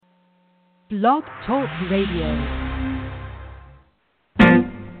Blog Talk Radio.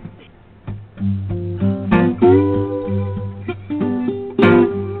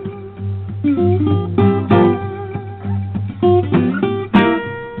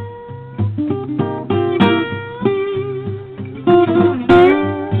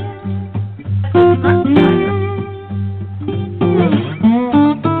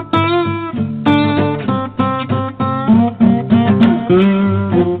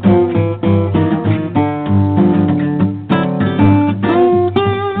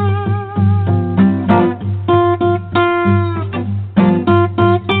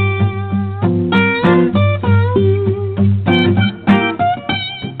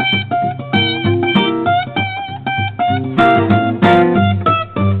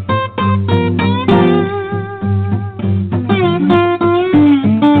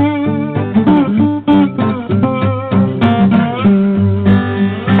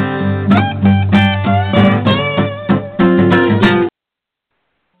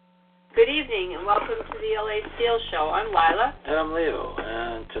 L.A.Steel Show. I'm Lila. And I'm Leo.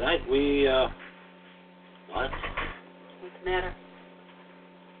 And tonight we, what? What's the matter?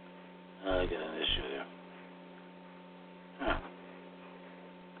 I got an issue here. Huh.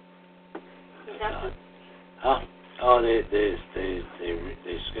 What happened? Huh? Oh, they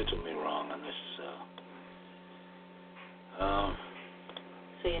scheduled me wrong on this.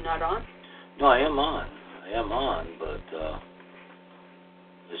 So you're not on? No, I am on, but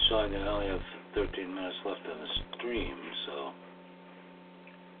it's showing that I only have 13 minutes left on the stream, so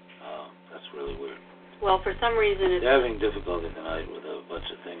that's really weird. Well, for some reason they're having difficulty tonight with a bunch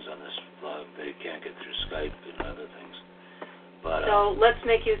of things on this vlog. They can't get through Skype and other things. But so let's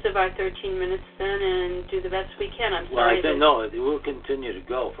make use of our 13 minutes then and do the best we can. I'm well, sorry. I think, no, it will continue to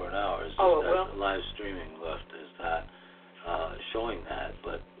go for an hour. It's oh, it just will? that live streaming left is that showing that,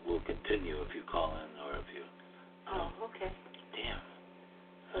 but we'll continue if you call in or if you. Oh, okay. Damn.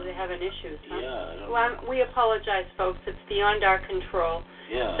 So they're having issues, huh? Yeah. Well, we apologize, folks. It's beyond our control.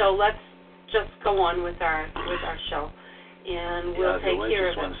 Yeah. So let's just go on with our show, and we'll take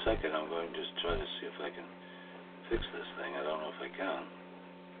care of it. Just 1 second. I'm going to just try to see if I can fix this thing. I don't know if I can.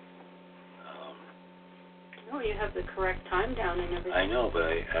 No, you have the correct time down and everything. I know, but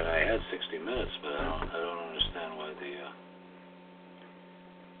I had 60 minutes, but I don't understand why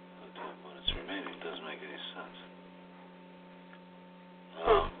when it's remaining doesn't make any sense.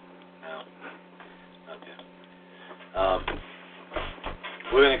 No. Okay.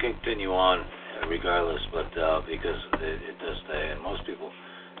 We're going to continue on regardless, but because it does stay, and most people,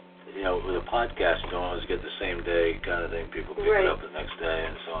 you know, with a podcast, you don't always get the same day kind of thing. People pick it up the next day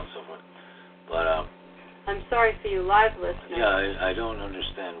and so on and so forth. But I'm sorry for you live listeners. Yeah, I don't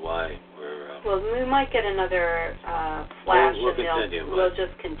understand why we're. Well, we might get another flash, we'll continue. We'll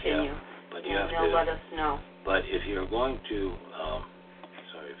just continue. Yeah, but you and have they'll to let us know. But if you're going to,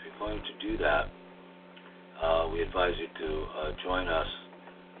 do that, we advise you to join us.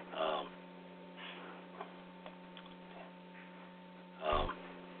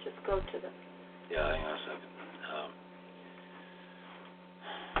 Just go to the. Yeah, hang on a second.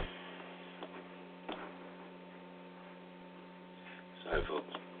 Sorry,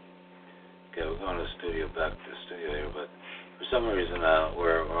 folks. Okay, we're going to the studio, back to the studio here, but for some reason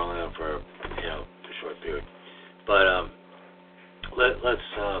we're only on for a short period. But let's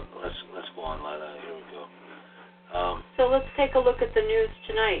go on, Lila. Here we go. So let's take a look at the news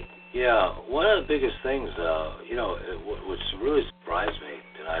tonight. Yeah, one of the biggest things, which really surprised me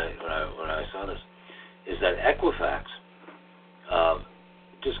tonight when I saw this, is that Equifax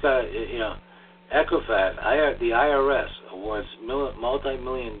just got, Equifax, the IRS awards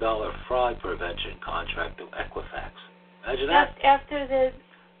multi-million-dollar fraud prevention contract to Equifax. Imagine that. After the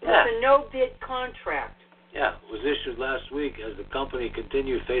no-bid contract. Yeah, it was issued last week as the company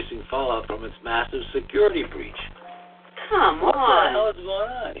continued facing fallout from its massive security breach. Come on. What the hell is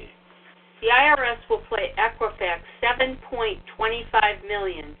going on? The IRS will pay Equifax $7.25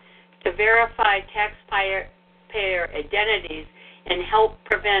 million to verify taxpayer identities and help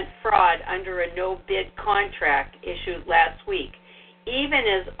prevent fraud under a no-bid contract issued last week, even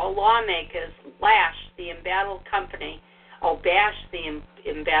as lawmakers bashed the embattled company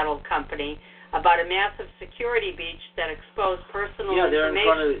about a massive security breach that exposed personal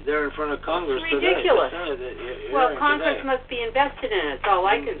information. They're in front of Congress today. It's ridiculous. Well, Congress today. Must be invested in it. That's all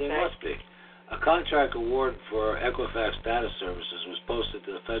I can say. They must be. A contract award for Equifax data services was posted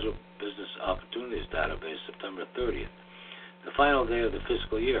to the Federal Business Opportunities Database September 30th, the final day of the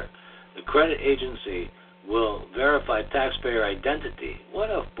fiscal year. The credit agency will verify taxpayer identity.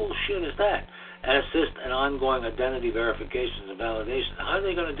 What a bullshit is that? And assist in ongoing identity verifications and validation. How are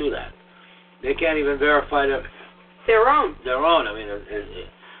they going to do that? They can't even verify their own. I mean,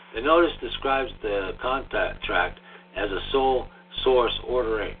 the notice describes the contract as a sole source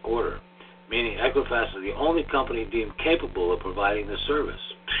order, meaning Equifax is the only company deemed capable of providing the service.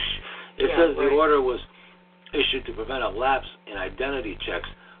 It says the order was issued to prevent a lapse in identity checks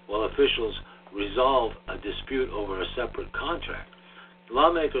while officials resolve a dispute over a separate contract.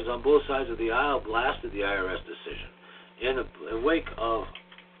 Lawmakers on both sides of the aisle blasted the IRS decision. In the wake of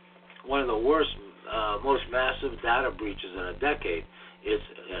one of the worst, most massive data breaches in a decade,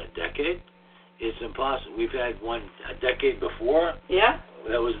 it's impossible. We've had one a decade before. Yeah.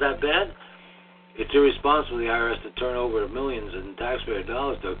 That was that bad. It's irresponsible of the IRS to turn over millions in taxpayer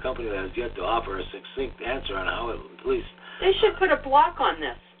dollars to a company that has yet to offer a succinct answer on how it at least. They should put a block on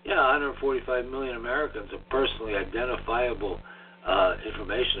this. Yeah, 145 million Americans have personally identifiable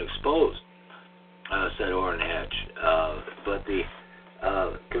information exposed, said Orrin Hatch. But the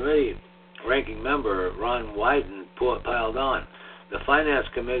committee ranking member, Ron Wyden, piled on. The Finance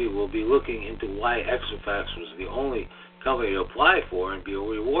Committee will be looking into why Equifax was the only company to apply for and be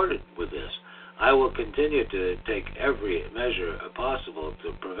rewarded with this. I will continue to take every measure possible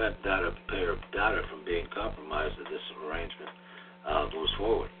to prevent taxpayer data from being compromised as this arrangement moves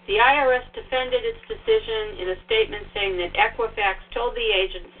forward. The IRS defended its decision in a statement saying that Equifax told the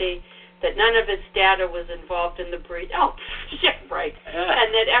agency that none of its data was involved in the breach. Oh, shit, right. And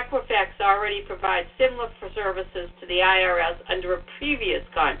that Equifax already provides similar services to the IRS under a previous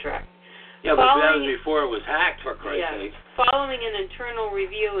contract. Yeah, but that was before it was hacked, for Christ's sake. Following an internal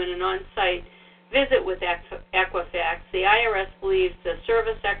review and an on-site visit with Equifax, the IRS believes the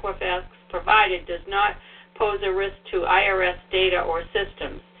service Equifax provided does not pose a risk to IRS data or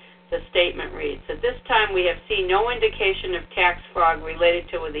systems. The statement reads, at this time we have seen no indication of tax fraud related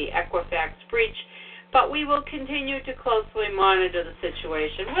to the Equifax breach, but we will continue to closely monitor the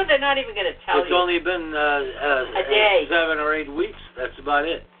situation. Well, they're not even going to tell you. It's only been a day. 7 or 8 weeks. That's about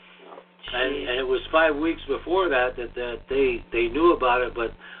it. And it was 5 weeks before that they knew about it,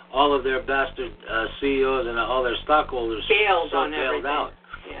 but all of their bastard CEOs and all their stockholders bailed out.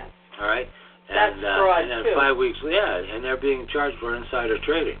 Yeah. All right. That's fraud, and then too. 5 weeks, and they're being charged for insider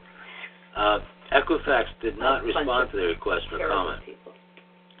trading. Equifax did not respond to the request for comment. People.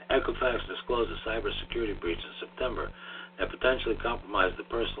 Equifax disclosed a cybersecurity breach in September that potentially compromised the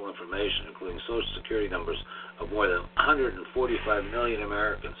personal information, including Social Security numbers, of more than 145 million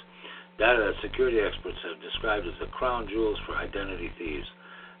Americans. Data that security experts have described as the crown jewels for identity thieves.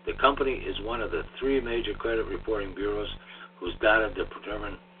 The company is one of the 3 major credit reporting bureaus whose data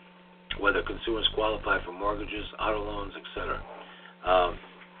determine whether consumers qualify for mortgages, auto loans, etc.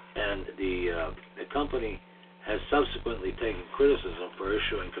 And the company has subsequently taken criticism for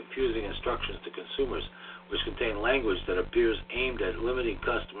issuing confusing instructions to consumers, which contain language that appears aimed at limiting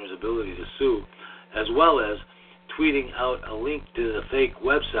customers' ability to sue, as well as tweeting out a link to the fake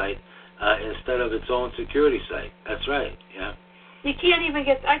website instead of its own security site. That's right, yeah. You can't even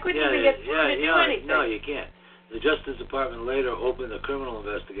get, I couldn't even get through to do anything. No, you can't. The Justice Department later opened a criminal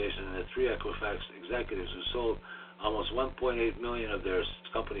investigation into 3 Equifax executives who sold almost 1.8 million of their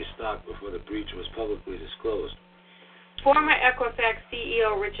company stock before the breach was publicly disclosed. Former Equifax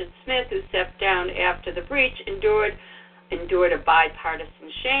CEO Richard Smith, who stepped down after the breach, endured a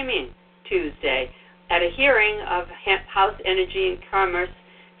bipartisan shaming Tuesday at a hearing of House Energy and Commerce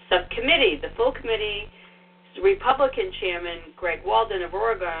Subcommittee. The full committee's Republican chairman, Greg Walden of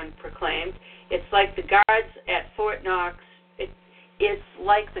Oregon, proclaimed, it's like the guards at Fort Knox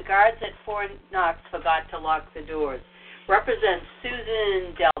forgot to lock the doors. Representatives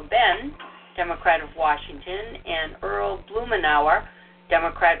Susan Delben, Democrat of Washington, and Earl Blumenauer,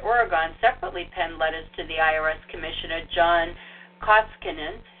 Democrat Oregon, separately penned letters to the IRS Commissioner John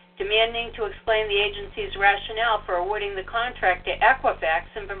Koskinen, demanding to explain the agency's rationale for awarding the contract to Equifax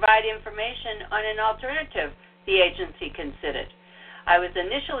and provide information on an alternative the agency considered. I was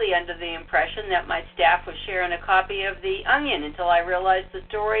initially under the impression that my staff was sharing a copy of The Onion until I realized the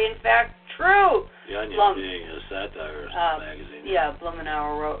story, in fact, true. The Onion being a satire magazine. Yeah,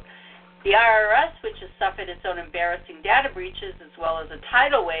 Blumenauer wrote. The IRS, which has suffered its own embarrassing data breaches as well as a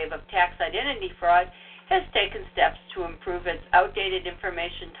tidal wave of tax identity fraud, has taken steps to improve its outdated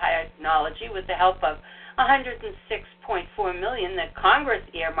information technology with the help of $106.4 million that Congress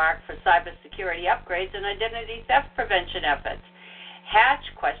earmarked for cybersecurity upgrades and identity theft prevention efforts. Hatch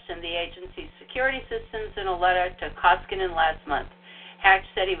questioned the agency's security systems in a letter to Koskinen last month. Hatch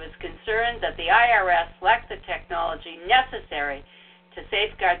said he was concerned that the IRS lacked the technology necessary to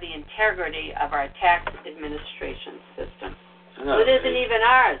safeguard the integrity of our tax administration system. No, it isn't even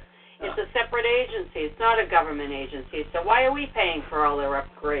ours. It's a separate agency. It's not a government agency. So why are we paying for all their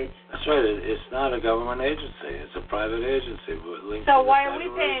upgrades? That's right. It's not a government agency. It's a private agency. So why are we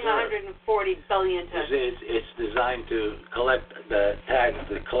paying $140 billion to? It's designed to collect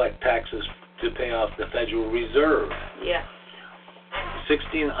taxes to pay off the Federal Reserve. Yeah.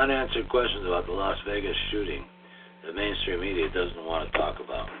 16 unanswered questions about the Las Vegas shooting the mainstream media doesn't want to talk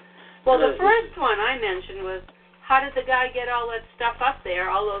about. Well, the first one I mentioned was, how did the guy get all that stuff up there,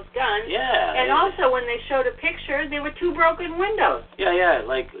 all those guns? Yeah. And also, when they showed a picture, there were 2 broken windows. Yeah.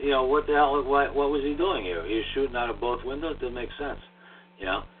 Like, what the hell? What was he doing here? He was shooting out of both windows. Didn't make sense.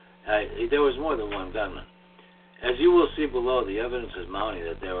 There was more than one gunman. As you will see below, the evidence is mounting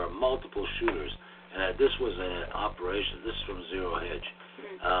that there were multiple shooters, and that this was an operation. This is from Zero Hedge.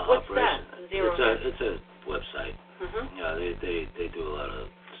 What's operation. that? Zero Hedge. It's a website. Mm-hmm. Yeah, they do a lot of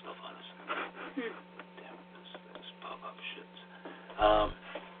stuff on this. Damn, this pop-up shit.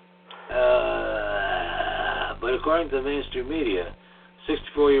 But according to the mainstream media,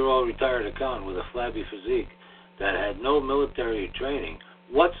 64-year-old retired accountant with a flabby physique that had no military training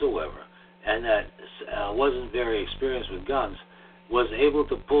whatsoever and that wasn't very experienced with guns was able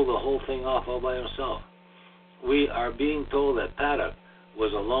to pull the whole thing off all by himself. We are being told that Paddock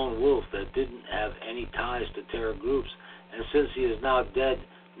was a lone wolf that didn't have any ties to terror groups, and since he is now dead,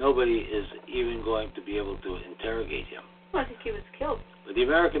 nobody is even going to be able to interrogate him. Well, I think he was killed. But the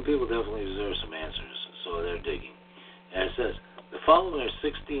American people definitely deserve some answers, so they're digging. And it says, the following are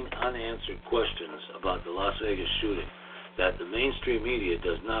 16 unanswered questions about the Las Vegas shooting that the mainstream media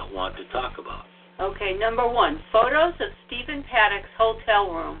does not want to talk about. Okay, number 1, photos of Stephen Paddock's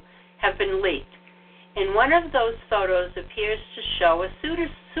hotel room have been leaked. And one of those photos appears to show a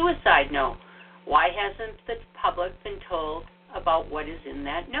suicide note. Why hasn't the public been told about what is in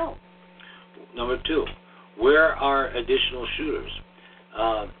that note? Number 2, where are additional shooters?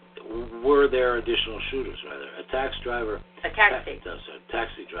 Were there additional shooters, rather? A taxi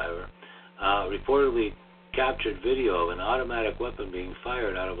driver reportedly captured video of an automatic weapon being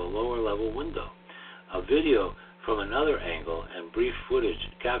fired out of a lower-level window. A video from another angle and brief footage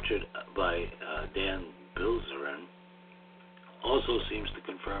captured by Dan Bilzerian also seems to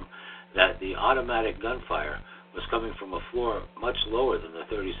confirm that the automatic gunfire was coming from a floor much lower than the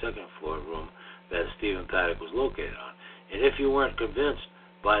 32nd floor room that Stephen Paddock was located on. And if you weren't convinced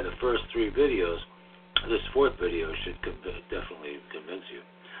by the first 3 videos, this 4th video should definitely convince you.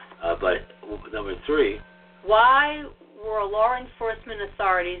 But number 3... Why were law enforcement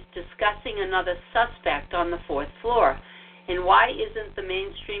authorities discussing another suspect on the 4th floor? And why isn't the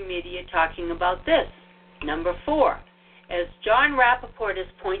mainstream media talking about this? Number 4, as John Rappaport has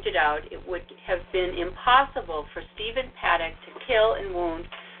pointed out, it would have been impossible for Stephen Paddock to kill and wound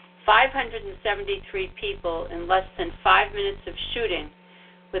 573 people in less than 5 minutes of shooting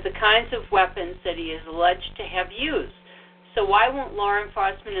with the kinds of weapons that he is alleged to have used. So why won't law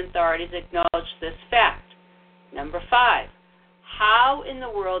enforcement authorities acknowledge this fact? Number 5, how in the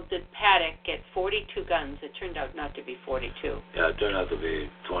world did Paddock get 42 guns? It turned out not to be 42. Yeah, it turned out to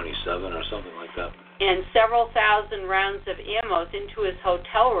be 27 or something like that. And several thousand rounds of ammo into his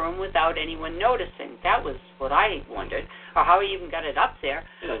hotel room without anyone noticing. That was what I wondered, or how he even got it up there.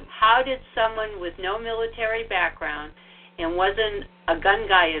 Yeah. How did someone with no military background and wasn't a gun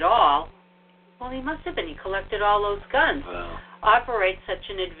guy at all, well, he must have been, he collected all those guns, operate such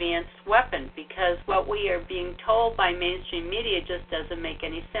an advanced weapon? Because what we are being told by mainstream media just doesn't make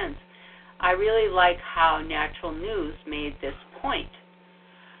any sense. I really like how Natural News made this point.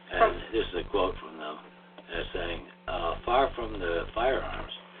 And this is a quote from them. They're saying, far from the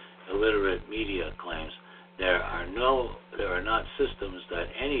firearms, illiterate media claims there are not systems that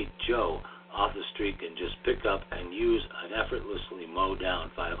any Joe off the street can just pick up and use and effortlessly mow down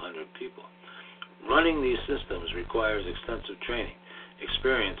 500 people. Running these systems requires extensive training,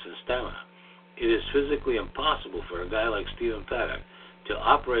 experience, and stamina. It is physically impossible for a guy like Stephen Paddock to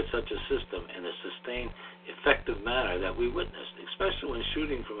operate such a system in a sustained, effective manner that we witnessed, especially when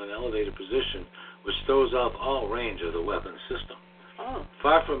shooting from an elevated position, which throws off all range of the weapon system.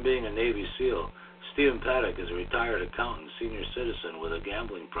 Far from being a Navy SEAL, Stephen Paddock is a retired accountant, senior citizen with a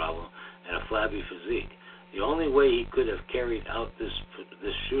gambling problem and a flabby physique. The only way he could have carried out this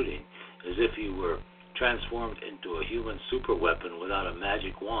shooting is if he were transformed into a human superweapon without a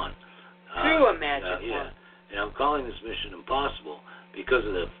magic wand. Through a magic wand. And I'm calling this mission impossible because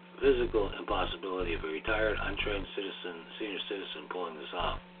of the physical impossibility of a retired, untrained senior citizen pulling this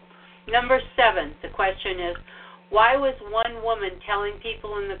off. Number 7, the question is, why was one woman telling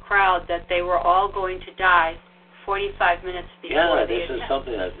people in the crowd that they were all going to die 45 minutes before the attack? This is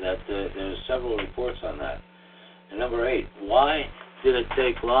something that there's several reports on that. And number 8, why did it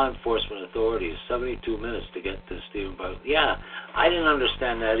take law enforcement authorities 72 minutes to get to Stephen Paddock? Yeah, I didn't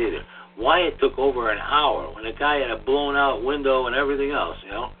understand that either. Why it took over an hour when the guy had a blown out window and everything else,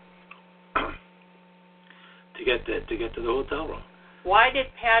 you know, to get to the hotel room. Why did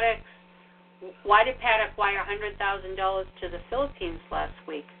Paddock wire $100,000 to the Philippines last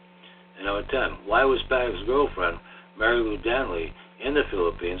week? And number 10, why was Paddock's girlfriend, Mary Lou Danley, in the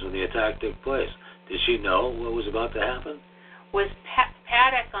Philippines when the attack took place? Did she know what was about to happen? Was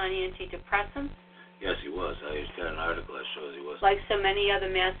Paddock on antidepressants? Yes, he was. I got an article that shows he was. Like so many other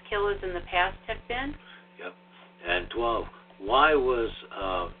mass killers in the past have been? Yep. And 12, why was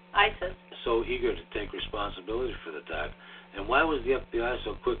ISIS so eager to take responsibility for the attack? And why was the FBI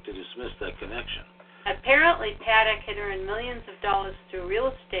so quick to dismiss that connection? Apparently, Paddock had earned millions of dollars through real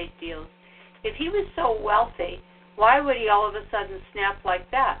estate deals. If he was so wealthy, why would he all of a sudden snap like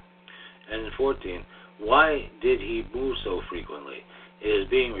that? And in 14, why did he move so frequently? It is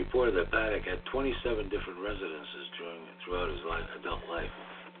being reported that Paddock had 27 different residences throughout his adult life.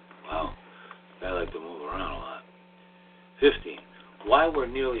 Wow. Guy liked to move around a lot. 15. Why were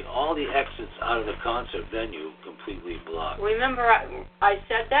nearly all the exits out of the concert venue completely blocked? Remember, I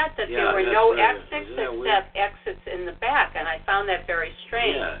said that there were no exits except exits in the back, and I found that very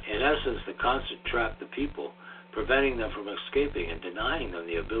strange. Yeah, in essence, the concert trapped the people, preventing them from escaping and denying them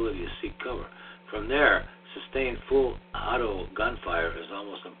the ability to seek cover. From there, sustained full auto gunfire is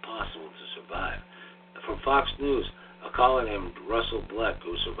almost impossible to survive. From Fox News, a caller named Russell Bleck,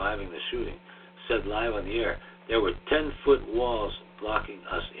 who was surviving the shooting, said live on the air, there were 10-foot walls blocking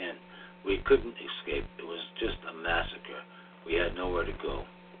us in. We couldn't escape. It was just a massacre. We had nowhere to go.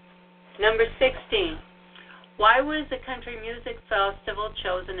 Number 16. Why was the Country Music Festival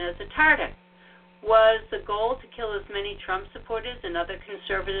chosen as a target? Was the goal to kill as many Trump supporters and other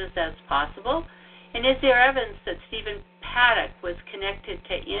conservatives as possible? And is there evidence that Stephen Paddock was connected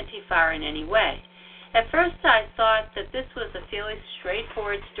to Antifa in any way? At first I thought that this was a fairly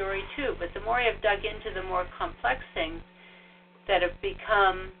straightforward story too, but the more I have dug into the more complex things that have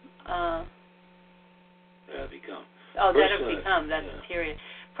become...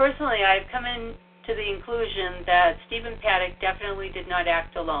 Personally, I've come into the conclusion that Stephen Paddock definitely did not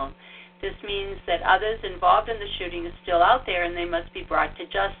act alone. This means that others involved in the shooting are still out there and they must be brought to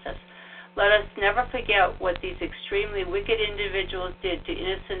justice. Let us never forget what these extremely wicked individuals did to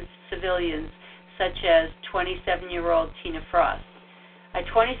innocent civilians, such as 27-year-old Tina Frost. A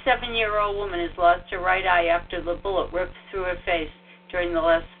 27-year-old woman has lost her right eye after the bullet ripped through her face during the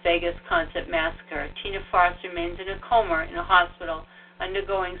Las Vegas concert massacre. Tina Frost remains in a coma in a hospital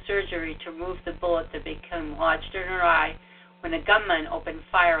undergoing surgery to remove the bullet that became lodged in her eye when a gunman opened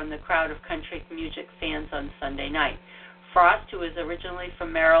fire on the crowd of country music fans on Sunday night. Frost, who is originally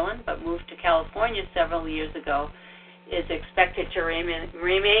from Maryland but moved to California several years ago, is expected to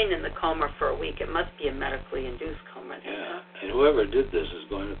remain in the coma for a week. It must be a medically induced coma. Yeah, and whoever did this is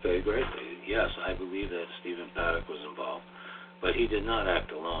going to pay greatly. Yes, I believe that Stephen Paddock was involved, but he did not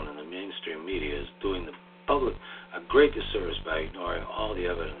act alone, and the mainstream media is doing the public a great disservice by ignoring all the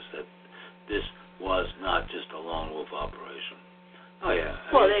evidence that this was not just a lone wolf operation. Oh, yeah.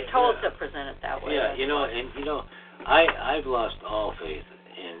 Well, they told to present it that way. Yeah, I've lost all faith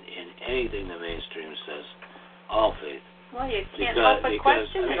in anything the mainstream says. All faith. Well, you can't help but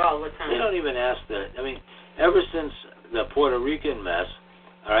question it all the time. They don't even ask that. I mean, ever since the Puerto Rican mess,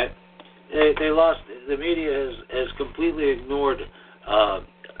 all right, they lost. The media has completely ignored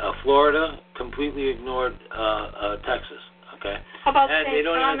Florida, completely ignored Texas. Okay. How about St.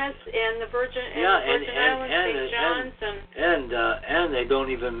 Thomas and the Virgin Islands, St. John's, and they don't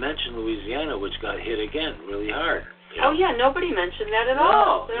even mention Louisiana, which got hit again really hard. Oh yeah, nobody mentioned that at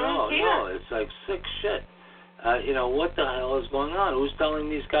all. No, it's like sick shit. What the hell is going on? Who's telling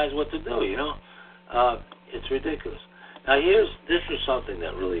these guys what to do? It's ridiculous. Now this was something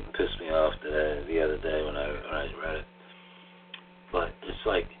that really pissed me off the other day when I read it. But it's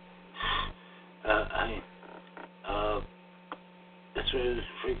like, that's really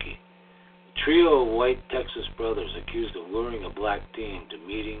freaky. A trio of white Texas brothers accused of luring a black teen to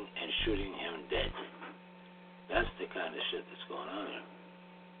meeting and shooting him dead. That's the kind of shit that's going on here.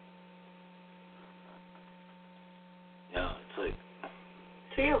 Yeah, it's like...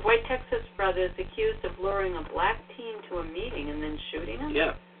 Three of white Texas brothers accused of luring a black teen to a meeting and then shooting him?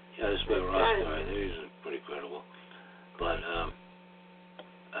 Yeah, this way Ross right there, he's pretty credible. But,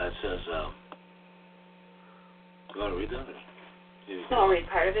 it says, you want to read that? I'll read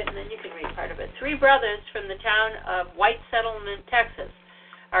part of it, and then you can read part of it. Three brothers from the town of White Settlement, Texas,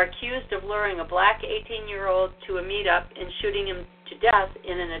 are accused of luring a black 18-year-old to a meetup and shooting him to death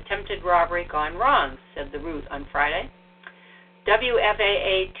in an attempted robbery gone wrong, said the Root on Friday.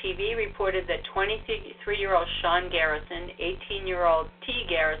 WFAA-TV reported that 23-year-old Sean Garrison, 18-year-old T.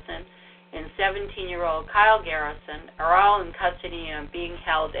 Garrison, and 17-year-old Kyle Garrison are all in custody and being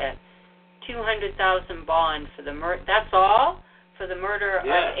held at $200,000 bond for the murder. That's all for the murder of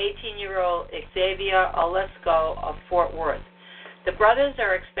 18-year-old Xavier Olesko of Fort Worth. The brothers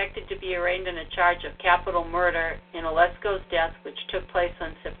are expected to be arraigned on a charge of capital murder in Olesko's death, which took place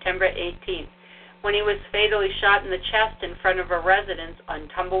on September 18th, when he was fatally shot in the chest in front of a residence on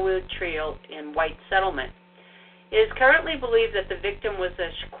Tumbleweed Trail in White Settlement. It is currently believed that the victim was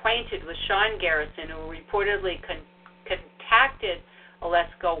acquainted with Sean Garrison, who reportedly contacted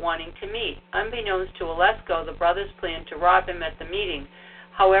Olesko wanting to meet. Unbeknownst to Olesko, the brothers planned to rob him at the meeting.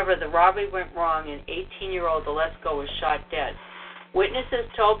 However, the robbery went wrong and 18-year-old Olesko was shot dead. Witnesses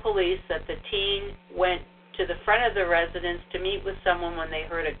told police that the teen went to the front of the residence to meet with someone when they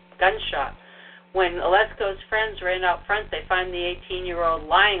heard a gunshot. When Olesko's friends ran out front, they found the 18-year-old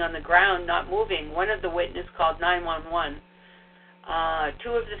lying on the ground, not moving. One of the witnesses called 911.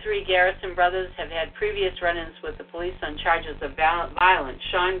 Two of the three Garrison brothers have had previous run-ins with the police on charges of violence.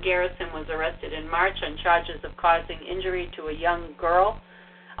 Sean Garrison was arrested in March on charges of causing injury to a girl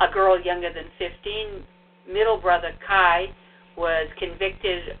younger than 15. Middle brother Kai was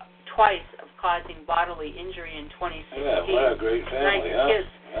convicted twice of causing bodily injury in 2016. Yeah, what a great family, Nice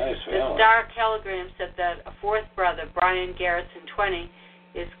family. The Star Telegram said that a fourth brother, Brian Garrison, 20,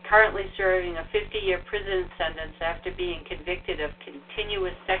 is currently serving a 50-year prison sentence after being convicted of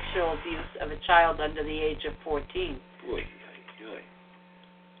continuous sexual abuse of a child under the age of 14. Boy,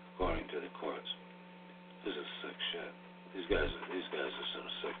 according to the courts, this is sick shit. These guys are some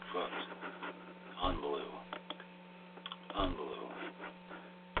sick fucks. Unbelievable.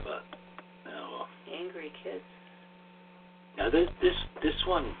 But now, angry kids. Now this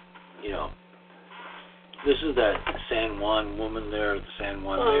one, this is that San Juan woman there, the San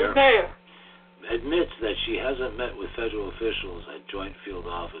Juan mayor, admits that she hasn't met with federal officials at joint field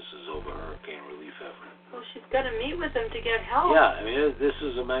offices over hurricane relief effort. Well, she's got to meet with them to get help. Yeah, I mean, this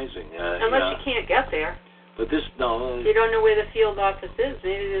is amazing. Unless you can't get there. But this, no. You don't know where the field office is.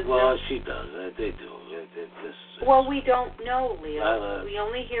 Maybe there's she does. They do. Well, we don't know, Leo. We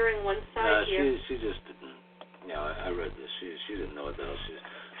only hearing one side here. She just didn't. I read this. She didn't know what the hell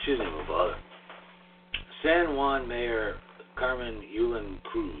she didn't even bother. San Juan Mayor Carmen Yulín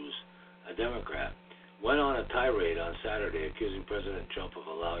Cruz, a Democrat, went on a tirade on Saturday accusing President Trump of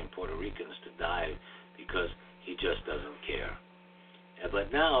allowing Puerto Ricans to die because he just doesn't care.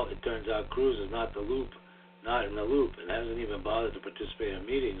 But now it turns out Cruz is not in the loop, and hasn't even bothered to participate in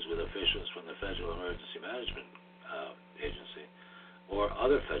meetings with officials from the Federal Emergency Management Agency or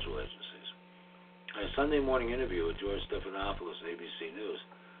other federal agencies. In a Sunday morning interview with George Stephanopoulos, ABC News,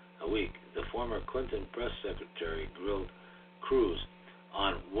 the former Clinton press secretary grilled Cruz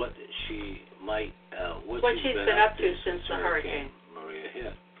on what she's been up to since the Hurricane Maria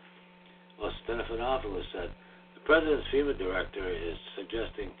hit. Well, Stephanopoulos said, the president's FEMA director is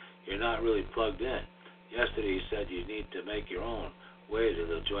suggesting you're not really plugged in. Yesterday he said you need to make your own way to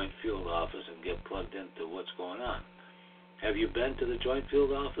the joint field office and get plugged into what's going on. Have you been to the joint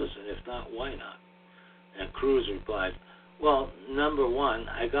field office? And if not, why not? And Cruz replied, well, number one,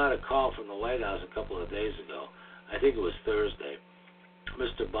 I got a call from the White House a couple of days ago. I think it was Thursday.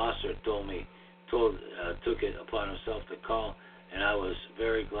 Mr. Bossert took it upon himself to call, and I was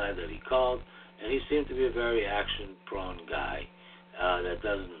very glad that he called. And he seemed to be a very action-prone guy that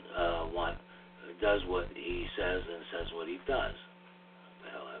does what he says and says what he does. What the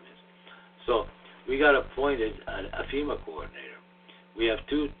hell that means. So we got appointed a FEMA coordinator. We have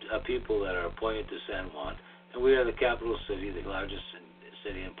two people that are appointed to San Juan, and we are the capital city, the largest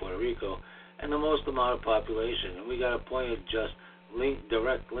city in Puerto Rico, and the most amount of population. And we got appointed just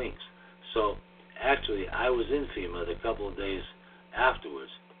direct links. So actually, I was in FEMA the couple of days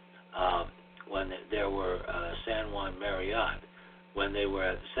afterwards when there were San Juan Marriott. When they were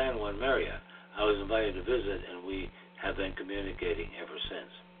at the San Juan Marriott, I was invited to visit, and we have been communicating ever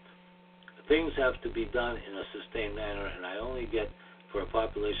since. Things have to be done in a sustained manner, and I only get for a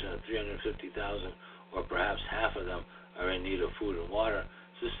population of 350,000, or perhaps half of them are in need of food and water,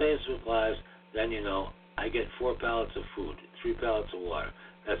 sustained supplies, then I get 4 pallets of food, 3 pallets of water.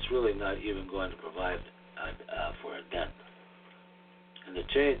 That's really not even going to provide for a dent. And the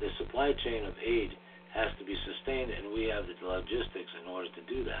supply chain of aid has to be sustained, and we have the logistics in order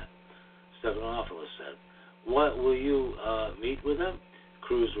to do that. Stephanopoulos said, what will you meet with them?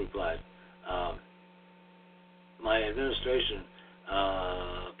 Cruz replied, my administration,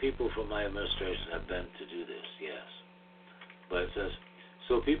 people from my administration have been to do this, yes. But it says,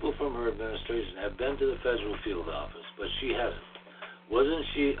 so people from her administration have been to the federal field office, but she hasn't. Wasn't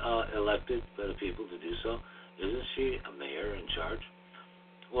she elected by the people to do so? Isn't she a mayor in charge?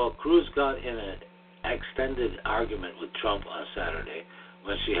 Well, Cruz got in an extended argument with Trump on Saturday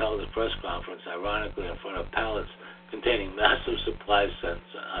when she held a press conference, ironically in front of pallets containing massive supply since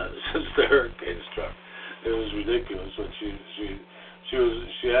the hurricane struck. It was ridiculous when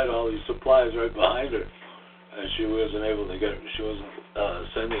she had all these supplies right behind her, and she wasn't able to she wasn't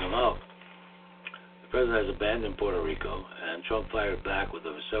sending them out. The president has abandoned Puerto Rico, and Trump fired back with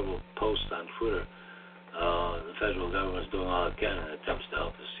several posts on Twitter. The federal government is doing all it can in attempts to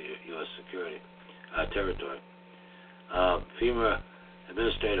help the U.S. security territory. FEMA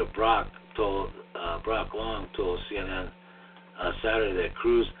Administrator Brock Long told CNN Saturday that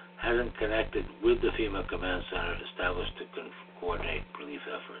Cruz hasn't connected with the FEMA command center established to coordinate relief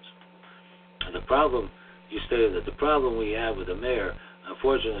efforts. And you stated that the problem we have with the mayor,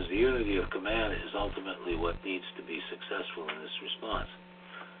 unfortunately, is the unity of command is ultimately what needs to be successful in this response.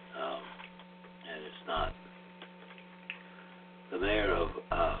 And it's not. The mayor of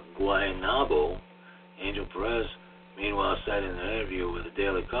Guaynabo, Angel Perez, meanwhile said in an interview with the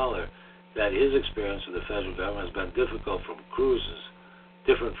Daily Caller that his experience with the federal government has been different from Cruz's,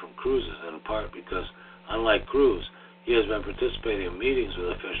 in part because, unlike Cruz, he has been participating in meetings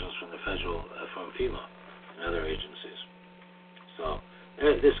with officials from FEMA and other agencies. So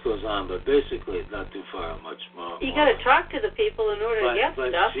this goes on, but basically it's not too far much more. You got to talk to the people in order to get but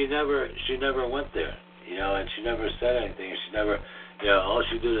stuff. she never went there, and she never said anything. She never, all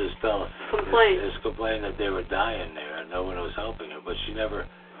she did is complain that they were dying there and no one was helping her. But she never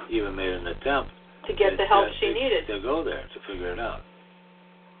even made an attempt to get the help she needed to go there to figure it out.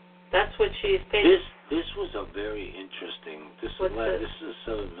 That's what she's paid. This was a very interesting. This is 7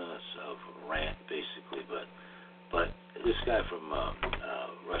 minutes of rant basically, but this guy from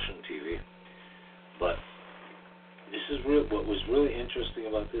Russian TV. But this is real. What was really interesting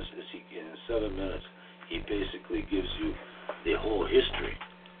about this is in 7 minutes he basically gives you the whole history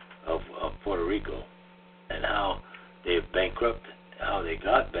of Puerto Rico and how they how they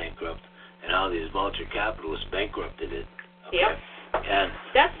got bankrupt, and how these vulture capitalists bankrupted it. Okay? Yep. And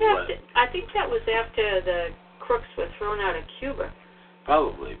I think that was after the crooks were thrown out of Cuba.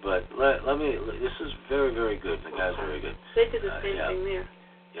 Probably, but let me. This is very, very good. The guy's very good. They did the same thing there.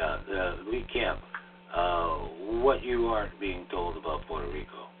 Yeah, Lee Camp. What you aren't being told about Puerto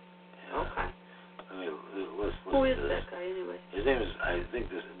Rico. Okay. Let's Who is that guy anyway? His name is. I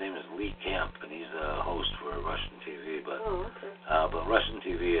think his name is Lee Camp, and he's a host for Russian TV. But but Russian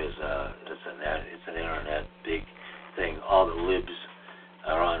TV is it's an internet big thing. All the libs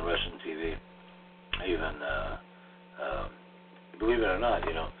are on Russian TV. Even believe it or not,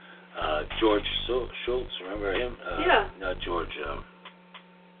 George Schultz. Remember him? Yeah. Not George.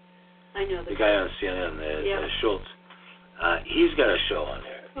 I know the guy on CNN. Schultz. He's got a show on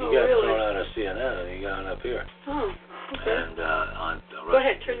there. He got thrown out of CNN and he got on up here. Oh, okay. And on go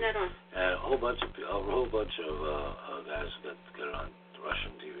ahead, turn that on. And a whole bunch of guys got it on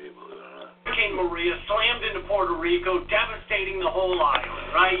Russian TV, believe it or not. Hurricane Maria slammed into Puerto Rico, devastating the whole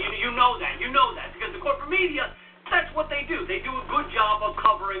island, right? You know that because the corporate media, that's what they do. They do a good job of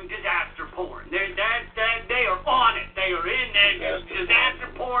covering disaster porn. They are on it. They are in there.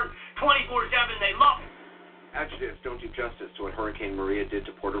 Disaster porn 24/7. They love it. Adjectives don't do justice to what Hurricane Maria did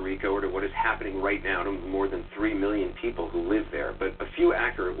to Puerto Rico or to what is happening right now to more than 3 million people who live there, but a few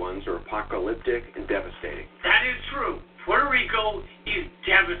accurate ones are apocalyptic and devastating. That is true. Puerto Rico is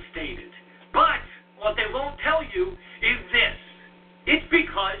devastated. But what they won't tell you is this. It's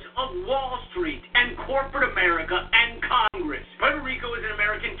because of Wall Street and corporate America and Congress. Puerto Rico is an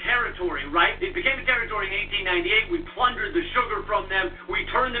American territory, right? It became a territory in 1898. We plundered the sugar from them. We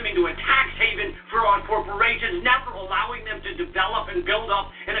turned them into a tax haven for our corporations, never allowing them to develop and build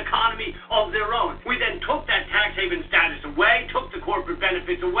up an economy of their own. We then took that tax haven status away, took the corporate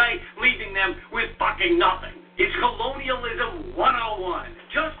benefits away, leaving them with fucking nothing. It's colonialism 101.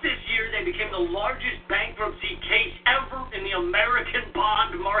 Just this year, they became the largest bankruptcy case ever in the American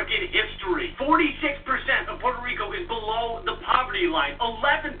bond market history. 46% of Puerto Rico is below the poverty line,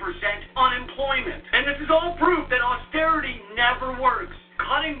 11% unemployment. And this is all proof that austerity never works.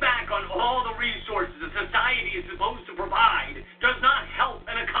 Cutting back on all the resources a society is supposed to provide does not help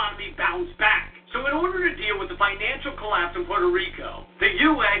an economy bounce back. So in order to deal with the financial collapse in Puerto Rico, the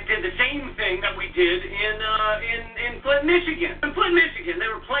U.S. did the same thing that we did in Flint, Michigan. In Flint, Michigan,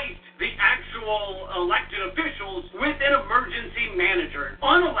 they replaced the actual elected officials with an emergency manager,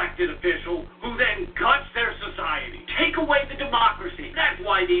 an unelected official who then guts their society. Take away the democracy. That's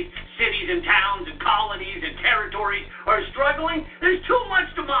why these cities and towns and colonies and territories are struggling. There's too much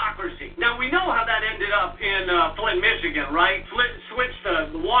democracy. Now, we know how that ended up in Flint, Michigan, right? Switch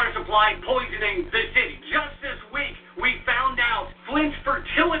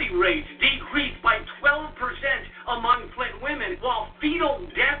fertility rates decreased by 12% among Flint women, while fetal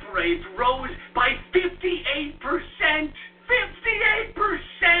death rates rose by 58%.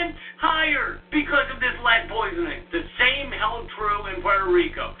 58% higher because of this lead poisoning. The same held true in Puerto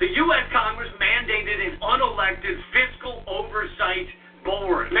Rico. The U.S. Congress mandated an unelected fiscal oversight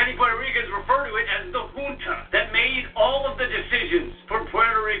board. Many Puerto Ricans refer to it as the junta that made all of the decisions for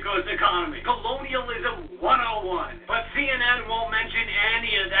Puerto Rico's economy. Colonialism 101. But CNN won't mention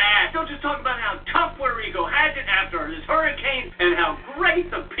any of that. They'll just talk about how tough Puerto Rico has it after this hurricane and how great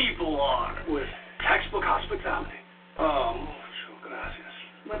the people are. With textbook hospitality. Oh, mucho gracias.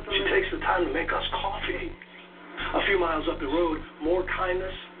 She takes the time to make us coffee. A few miles up the road, more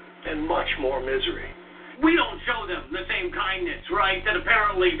kindness and much more misery. We don't show them the same kindness, right, that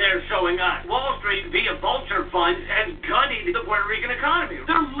apparently they're showing us. Wall Street, via vulture funds, has gutted the Puerto Rican economy.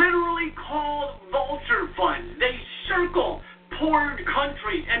 They're literally called vulture funds. They circle poor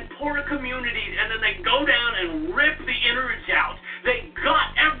countries and poor communities, and then they go down and rip the innards out. They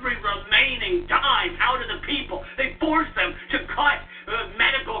gut every remaining dime out of the people. They force them to cut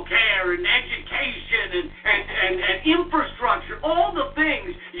medical care and education and infrastructure, all the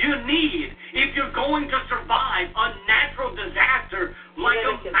things you need if you're going to survive a natural disaster like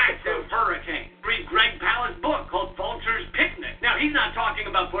a massive hurricane. Read Greg Pallett's book called Vulture's Picnic. Now, he's not talking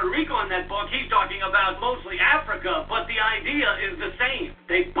about Puerto Rico in that book. He's talking about mostly Africa, but the idea is the same.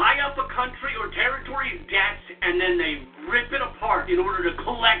 They buy up a country or territory's debts, and then they rip it apart in order to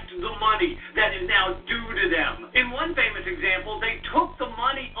collect the money that is now due to them. In one famous example, they took the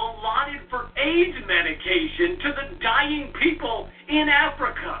money allotted for AIDS medication to the dying people in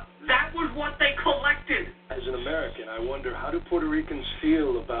Africa. That was what they collected. As an American, I wonder, how do Puerto Ricans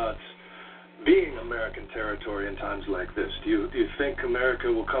feel about being American territory in times like this? Do you think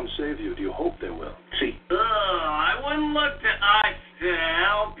America will come save you? Do you hope they will? See, I wouldn't look to us to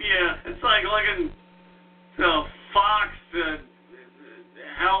help you. It's like looking to a fox to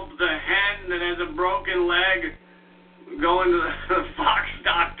help the hen that has a broken leg, going to the fox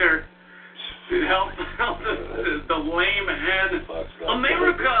doctor to help the lame hen.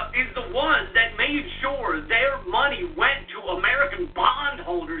 America is the one that made sure their money went to American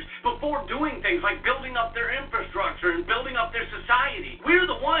bondholders before doing things like building up their infrastructure and building up their society. We're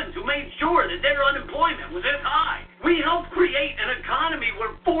the ones who made sure that their unemployment was this high. We helped create an economy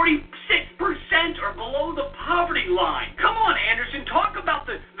where 46% are below the poverty line. Come on, Anderson, talk about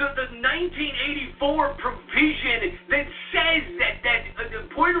the 1984 provision that says that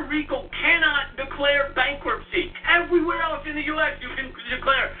Puerto Rico cannot declare bankruptcy. Everywhere else in the U.S. you can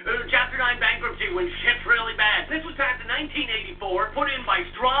declare Chapter 9 bankruptcy when shit's really bad. This was passed in 1984, put in by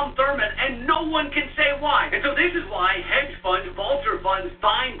Strom Thurmond, and no one can say why. And so this is why hedge funds, vulture funds,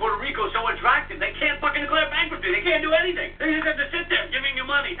 find Puerto Rico so attractive. They can't fucking declare bankruptcy. They can't do anything. They just have to sit there giving you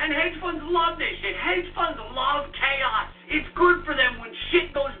money. And hedge funds love this shit. Hedge funds love chaos. It's good for them when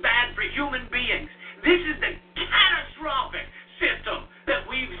shit goes bad for human beings. This is the catastrophic system that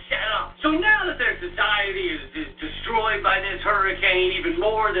we've set up. So now that their society is destroyed by this hurricane even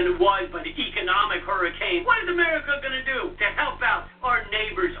more than it was by the economic hurricane, what is America going to do to help out our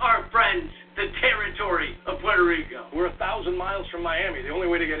neighbors, our friends, the territory of Puerto Rico? We're 1,000 miles from Miami. The only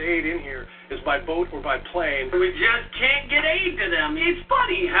way to get aid in here is by boat or by plane. We just can't get aid to them. It's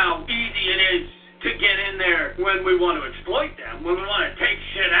funny how easy it is to get in there when we want to exploit them, when we want to take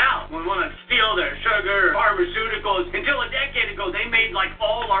shit out, when we want to steal their sugar, pharmaceuticals. Until a decade ago, they made like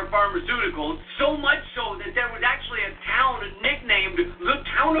all our pharmaceuticals, so much so that there was actually a town nicknamed the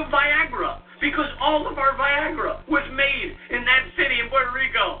town of Viagra, because all of our Viagra was made in that city in Puerto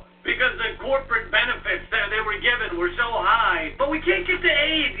Rico, because the corporate benefits that they were given were so high. But we can't get the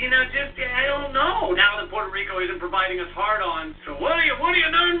aid, I don't know. Now that Puerto Rico isn't providing us hard-ons, so what are you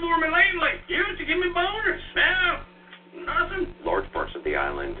done for me lately? You used to give me boners. Now, nothing. Large parts of the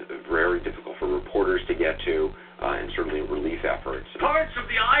island are very difficult for reporters to get to, and certainly relief efforts. Parts of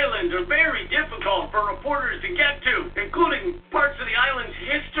the island are very difficult for reporters to get to, including parts of the island's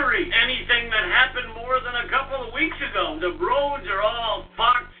history. Anything that happened more than a couple of weeks ago. The roads are all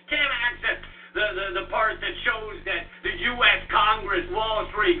fucked. Can't access the part that shows that the U.S. Congress, Wall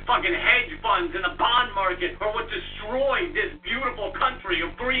Street, fucking hedge funds, and the bond market are what destroyed this beautiful country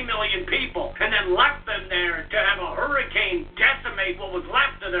of 3 million people and then left them there to have a hurricane decimate what was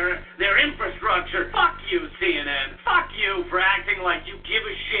left of their infrastructure. Fuck you, CNN. Fuck you for acting like you give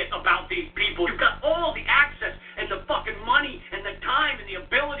a shit about these people. You've got all the access and the fucking money and the time and the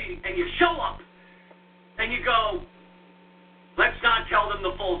ability, and you show up and you go, let's not tell them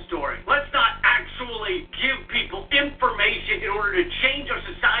the full story. Let's not actually give people information in order to change our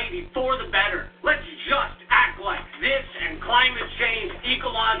society for the better. Let's just act like this and climate change,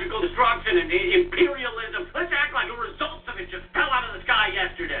 ecological destruction and imperialism. Let's act like the results of it just fell out of the sky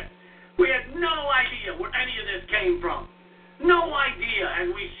yesterday. We had no idea where any of this came from. No idea, as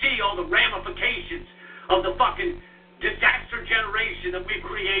we see all the ramifications of the fucking disaster generation that we've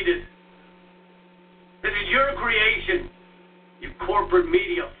created. This is your creation, you corporate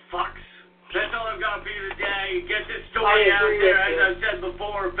media fucks. That's all I've got for you today. Get this story out there. As I said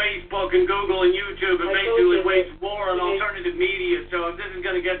before, Facebook and Google and YouTube have basically waged war on alternative media. So if this is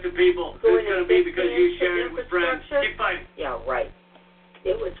going to get to people, it's going to be because you shared it with friends. Keep fighting. Yeah, right.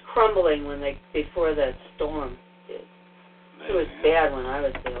 It was crumbling before that storm. It was bad when I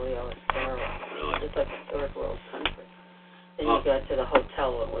was there. It was terrible. Really? It's like a third world country. Then you got to the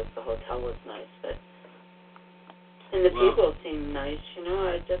hotel. The hotel was nice, and the people seemed nice.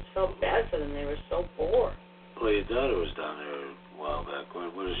 I just felt bad for them. They were so bored. Well, your daughter was down there a while back.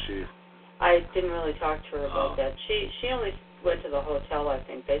 What is she? I didn't really talk to her about that. She only went to the hotel, I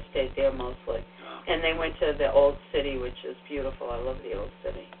think. They stayed there mostly. And they went to the old city, which is beautiful. I love the old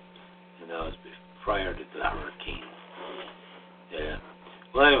city. And that was prior to the hurricane. Yeah.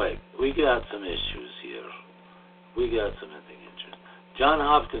 Well, anyway, we got some issues here. We got some interesting. John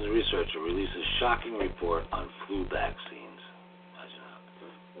Hopkins researcher releases shocking report on flu vaccines. Imagine that.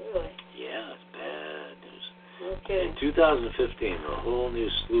 Really? Yeah, it's bad news. Okay. In 2015, a whole new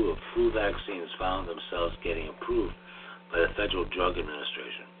slew of flu vaccines found themselves getting approved by the Federal Drug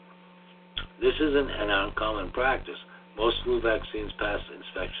Administration. This isn't an uncommon practice. Most flu vaccines pass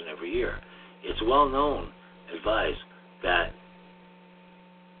inspection every year. It's well known, advised, that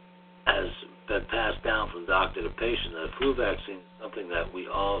has been passed down from doctor to patient that a flu vaccine is something that we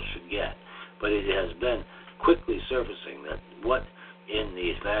all should get. But it has been quickly surfacing that what in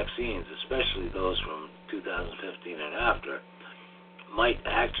these vaccines, especially those from 2015 and after, might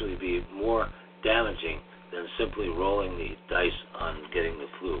actually be more damaging than simply rolling the dice on getting the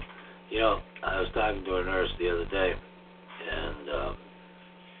flu. I was talking to a nurse the other day, and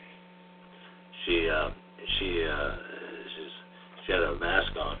she had a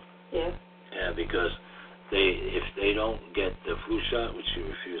mask on. Yeah. Yeah, because if they don't get the flu shot, which she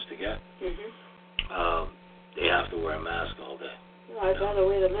refused to get, they have to wear a mask all day. Well, I'd rather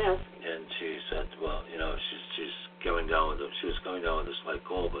wear the mask. And she said, well, she's going down with she was coming down with a slight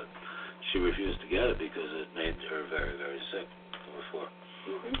cold, but she refused to get it because it made her very, very sick before.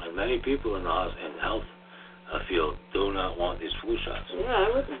 And many people in the health field do not want these flu shots. Yeah,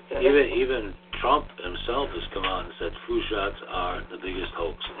 I wouldn't. Even Trump himself has come out and said flu shots are the biggest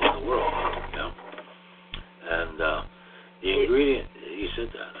hoax in the world. And the ingredient, he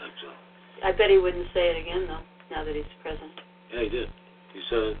said that actually. I bet he wouldn't say it again though. Now that he's president. Yeah, he did. He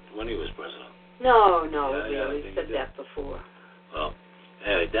said it when he was president. No, he said that before. Well,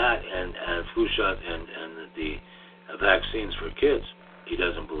 anyway, that and flu shot and the vaccines for kids, he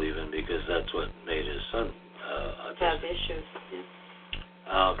doesn't believe in because that's what made his son have issues.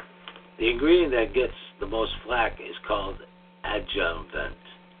 Yeah. The ingredient that gets the most flack is called adjuvant,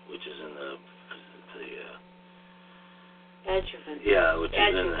 which is in the adjuvant. Yeah, which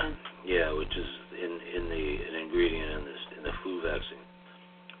adjuvant. Which is in an ingredient in the flu vaccine.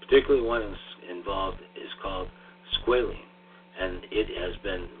 Particularly one involved is called squalene, and it has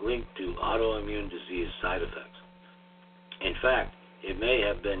been linked to autoimmune disease side effects. In fact, it may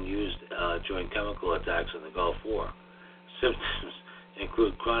have been used during chemical attacks in the Gulf War. Symptoms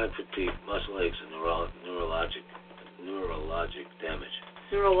include chronic fatigue, muscle aches, and neurologic damage.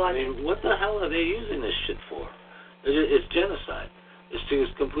 I mean, what the hell are they using this shit for? It's genocide.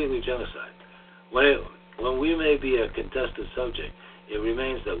 It's completely genocide. When we may be a contested subject, it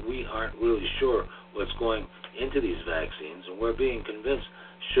remains that we aren't really sure what's going into these vaccines, and we're being convinced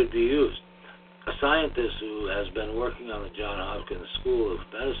should be used. A scientist who has been working on the Johns Hopkins School of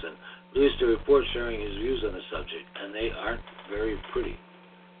Medicine released a report sharing his views on the subject, and they aren't very pretty.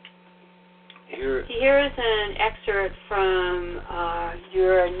 Here is an excerpt from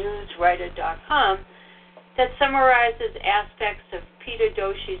yournewswriter.com that summarizes aspects of Peter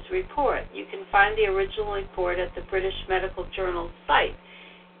Doshi's report. You can find the original report at the British Medical Journal site.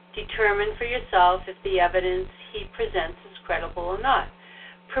 Determine for yourself if the evidence he presents is credible or not.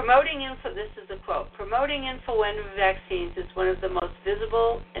 This is a quote, promoting influenza vaccines is one of the most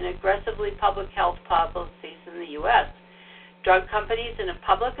visible and aggressively public health policies in the U.S. Drug companies and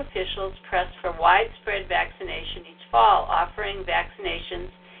public officials press for widespread vaccination each fall, offering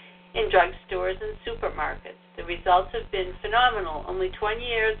vaccinations in drugstores and supermarkets. The results have been phenomenal. Only 20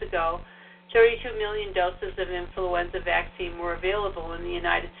 years ago, 32 million doses of influenza vaccine were available in the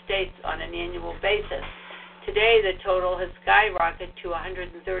United States on an annual basis. Today, the total has skyrocketed to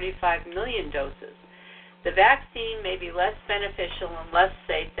 135 million doses. The vaccine may be less beneficial and less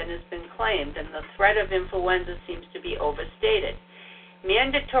safe than has been claimed, and the threat of influenza seems to be overstated.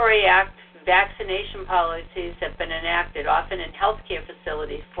 Mandatory vaccination policies have been enacted, often in healthcare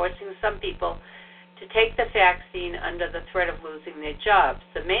facilities, forcing some people to take the vaccine under the threat of losing their jobs.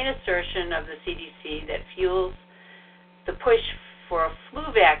 The main assertion of the CDC that fuels the push for flu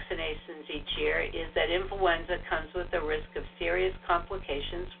vaccinations each year is that influenza comes with the risk of serious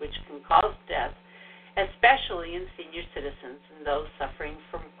complications which can cause death, especially in senior citizens and those suffering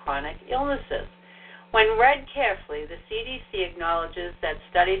from chronic illnesses. When read carefully, the CDC acknowledges that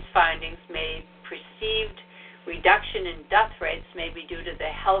studies' findings may perceived reduction in death rates may be due to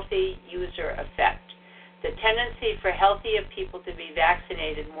the healthy user effect, the tendency for healthier people to be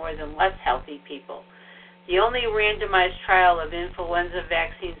vaccinated more than less healthy people. The only randomized trial of influenza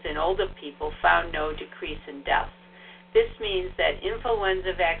vaccines in older people found no decrease in deaths. This means that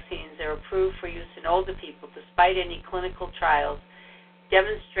influenza vaccines are approved for use in older people despite any clinical trials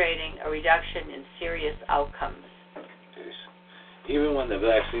demonstrating a reduction in serious outcomes. Even when the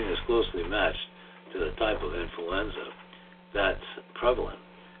vaccine is closely matched to the type of influenza that's prevalent,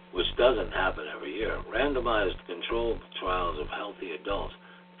 which doesn't happen every year, randomized controlled trials of healthy adults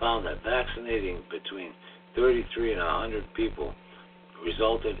found that vaccinating between 33 and 100 people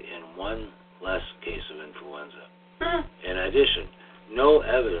resulted in one less case of influenza. In addition, no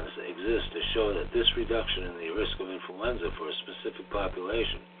evidence exists to show that this reduction in the risk of influenza for a specific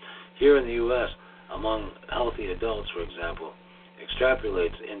population, here in the U.S., among healthy adults, for example,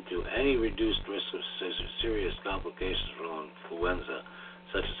 extrapolates into any reduced risk of serious complications from influenza,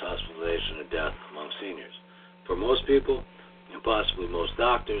 such as hospitalization or death among seniors. For most people, and possibly most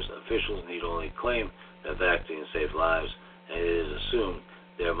doctors, officials need only claim that vaccines save lives, and it is assumed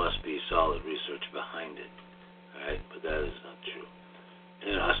there must be solid research behind it. All right? But that is not true. In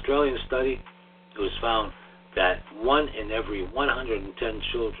an Australian study, it was found that 1 in every 110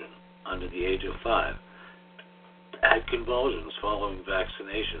 children under the age of 5 had convulsions following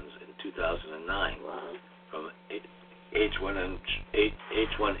vaccinations in 2009 from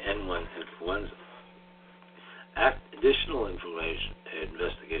H1N1 influenza. Additional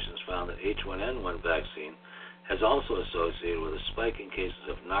investigations found that H1N1 vaccine has also associated with a spike in cases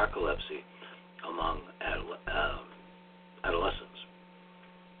of narcolepsy among adolescents.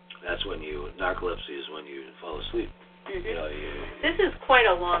 That's when narcolepsy is when you fall asleep. Mm-hmm. This is quite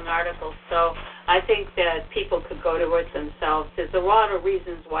a long article, so I think that people could go to it themselves. There's a lot of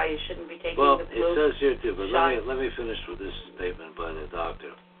reasons why you shouldn't be taking the flu. Well, it says here too, but let me finish with this statement by the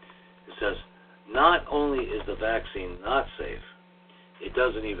doctor. It says, not only is the vaccine not safe, it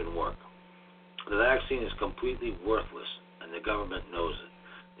doesn't even work. The vaccine is completely worthless, and the government knows it.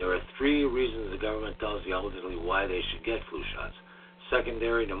 There are 3 reasons the government tells the elderly why they should get flu shots: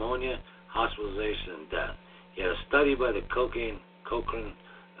 secondary pneumonia, hospitalization, and death. Yet a study by the Cochrane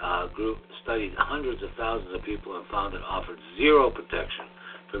group studied hundreds of thousands of people and found it offered zero protection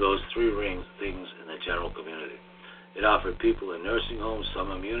for those 3 things in the general community. It offered people in nursing homes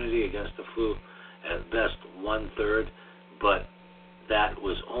some immunity against the flu, at best 1/3, but that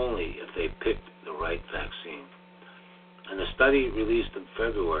was only if they picked the right vaccine. And the study released in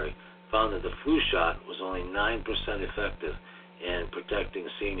February found that the flu shot was only 9% effective in protecting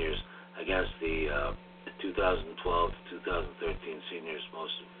seniors against the 2012 to 2013 seniors'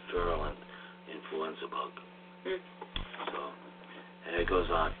 most virulent influenza bug. So, and it goes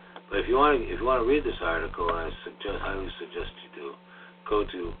on. But if you want to read this article, I highly suggest you do go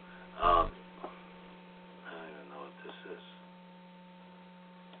to I don't even know what this is.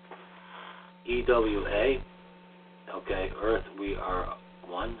 EWA. Okay, Earth, we are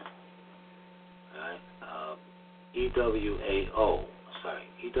one. Right.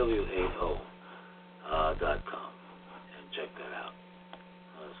 EWAO.com, and check that out.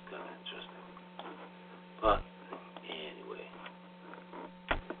 That's kind of interesting. But anyway,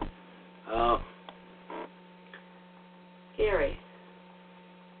 Gary.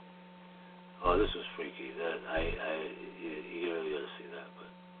 Oh, this was freaky. That you really got to see that, but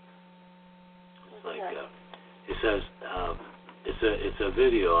it's like it says it's a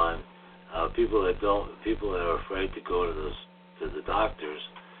video on people that are afraid to go to the doctors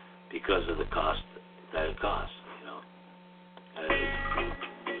because of the cost that it costs.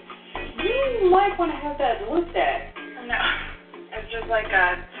 You might want to have that looked at. No, it's just like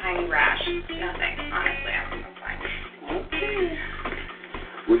a tiny rash. Nothing, honestly. I'm fine. Okay.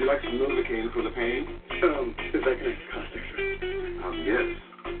 Would you like some Novocaine for the pain? Is that going to cost extra? Yes.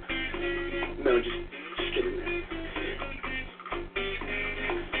 No, just get in there.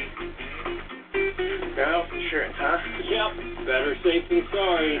 Health insurance, huh? Yep. Better safe than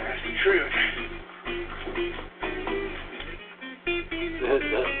sorry. That's the truth.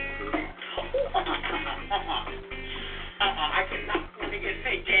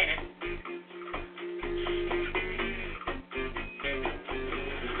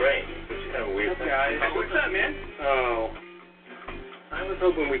 was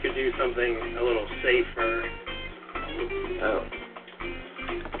hoping we could do something a little safer. Oh.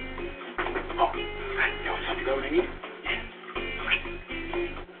 Oh, you always have to go, Ringy?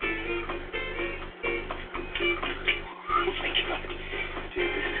 Thank you, love.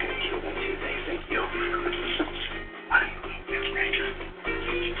 Dude, this is going to kill that toothache. Thank you.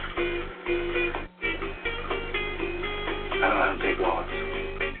 I don't have big walls.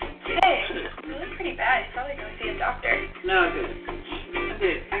 Hey, you look pretty bad. You probably go see a doctor. No, good.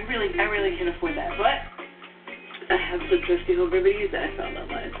 I really can afford that, but I have some trusty home remedies that I found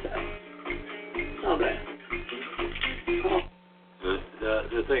online, so it's all good. Oh.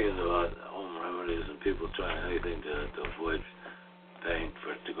 The thing is about home remedies and people trying anything to avoid paying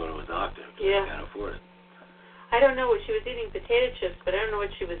to go to a doctor because they can't afford it. I don't know what she was eating, potato chips, but I don't know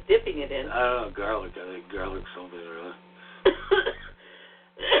what she was dipping it in. I don't know, garlic. I think garlic something or other.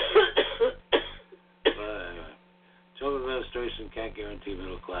 But anyway, Trump administration can't guarantee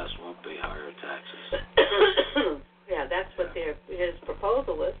middle class won't pay higher taxes. Yeah, that's what his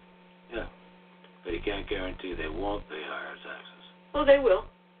proposal is. Yeah, but he can't guarantee they won't pay higher taxes. Well, they will.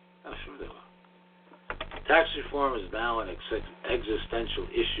 I'm sure they will. Tax reform is now an existential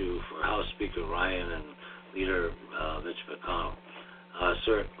issue for House Speaker Ryan and Leader Mitch McConnell,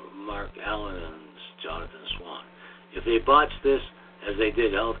 Sir Mark Allen and Jonathan Swan. If they botch this, as they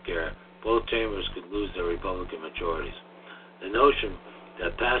did health care, both chambers could lose their Republican majorities. The notion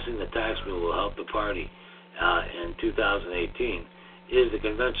that passing the tax bill will help the party in 2018 is the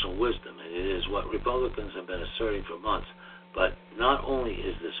conventional wisdom, and it is what Republicans have been asserting for months. But not only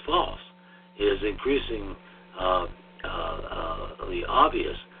is this false, it is increasingly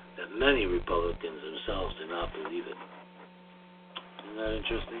obvious that many Republicans themselves do not believe it. Isn't that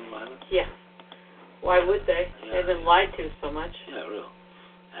interesting, Lila? Yeah. Why would they? Yeah. They've been lied to so much. Yeah, real.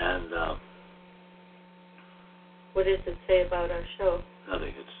 And what does it say about our show?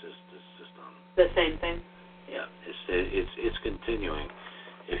 nothing. It's just on. The same thing. Yeah, it's continuing.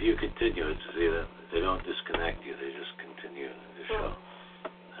 If you continue it, see that they don't disconnect you; they just continue the show.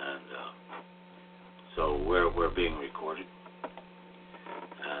 And so we're being recorded,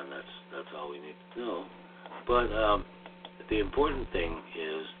 and that's all we need to know. But the important thing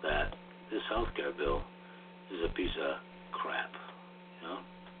is that this healthcare bill is a piece of crap. You know,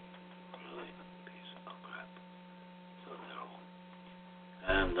 really a piece of crap. So terrible.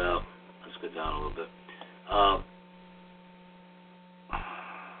 And let's go down a little bit.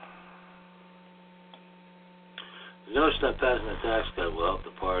 The notion that passing the tax cut will help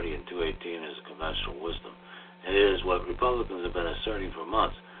the party in 2018 is a conventional wisdom. It is what Republicans have been asserting for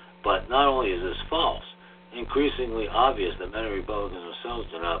months. But not only is this false, increasingly obvious that many Republicans themselves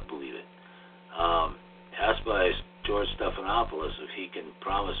do not believe it. Asked by George Stephanopoulos if he can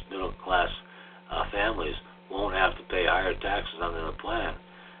promise middle-class families won't have to pay higher taxes under the plan,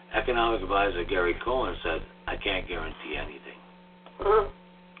 economic advisor Gary Cohen said, "I can't guarantee anything."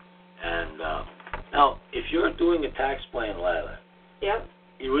 And now, if you're doing a tax plan, Lila, Yep.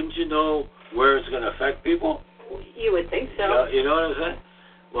 Wouldn't you know where it's going to affect people? You would think so. You know what I'm saying?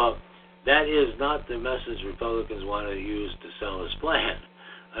 Well, that is not the message Republicans want to use to sell this plan.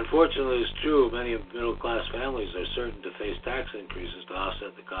 Unfortunately, it's true. Many middle-class families are certain to face tax increases to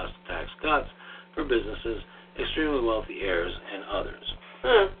offset the cost of tax cuts for businesses, extremely wealthy heirs, and others.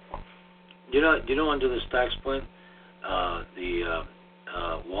 You know, under this tax plan, the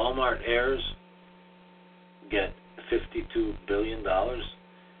Walmart heirs get $52 billion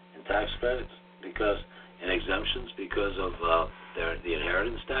in tax credits and exemptions because of the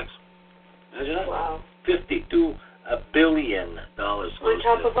inheritance tax. Imagine that. Wow. $52 billion on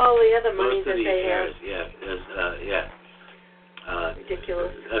top of all the other money that they heirs. have.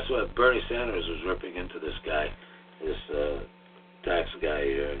 Ridiculous. That's what Bernie Sanders was ripping into this guy, this tax guy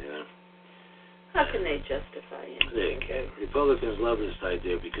here. You know. How can they justify it? They can't. Republicans love this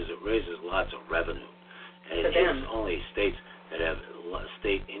idea because it raises lots of revenue, and it hits only states that have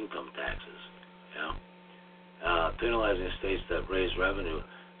state income taxes. You know, penalizing states that raise revenue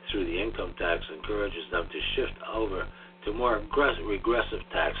through the income tax encourages them to shift over to more regressive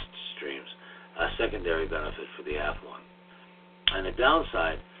tax streams, a secondary benefit for the affluent. And the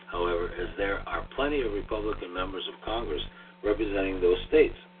downside, however, is there are plenty of Republican members of Congress representing those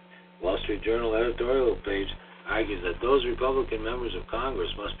states. Wall Street Journal editorial page argues that those Republican members of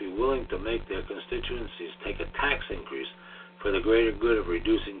Congress must be willing to make their constituencies take a tax increase for the greater good of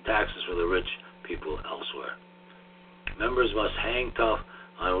reducing taxes for the rich people elsewhere. Members must hang tough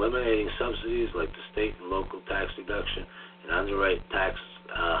on eliminating subsidies like the state and local tax deduction and underwrite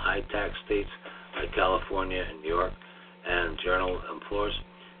high tax states like California and New York, and Journal implores,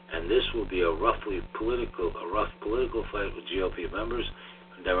 and this will be a rough political fight with GOP members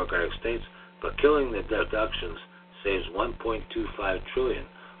in Democratic states, but killing the deductions saves $1.25 trillion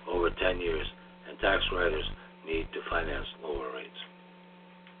over 10 years, and tax writers need to finance lower rates.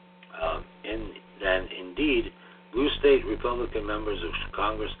 Indeed, blue state Republican members of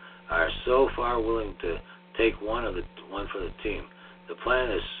Congress are so far willing to take one for the team. The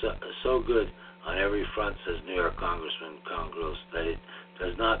plan is so good on every front, says New York Congressman Congross, that it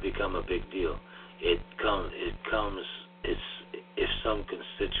does not become a big deal. It comes if some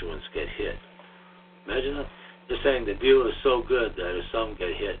constituents get hit. Imagine that. They're saying the deal is so good that if some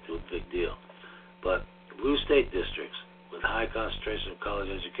get hit, it's a big deal. But blue state districts with high concentration of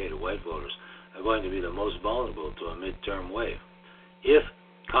college-educated white voters are going to be the most vulnerable to a midterm wave. If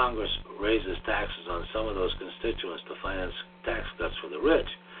Congress raises taxes on some of those constituents to finance tax cuts for the rich,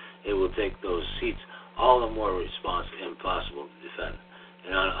 it will take those seats all the more impossible to defend.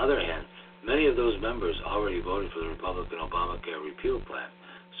 And on the other hand, many of those members already voted for the Republican Obamacare repeal plan,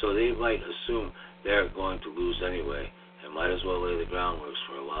 so they might assume they're going to lose anyway and might as well lay the groundwork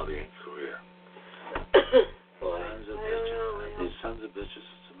for a lobbying career. Sons of bitches. These sons of bitches,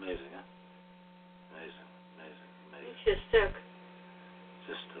 it's amazing, huh? Amazing. Makes you sick.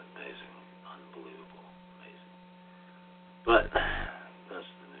 Just amazing. Unbelievable. Amazing. But that's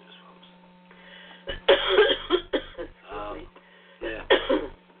the news, folks. Yeah.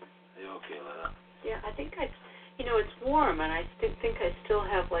 Are you okay, Letta? Yeah, I think it's warm, and I think I still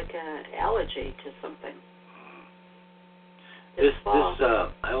have like an allergy to something. This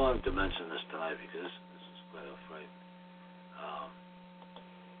I wanted to mention this tonight because this is quite a fright.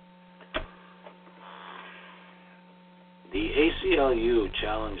 The ACLU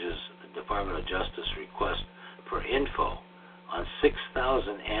challenges the Department of Justice request for info on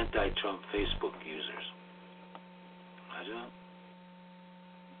 6,000 anti-Trump Facebook users. Imagine that.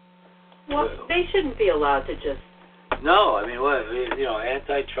 Well, they shouldn't be allowed to just. No, I mean, what,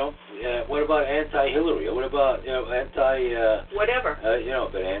 anti-Trump. What about anti-Hillary? What about, whatever.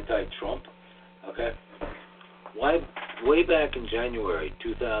 But anti-Trump. Okay. Way back in January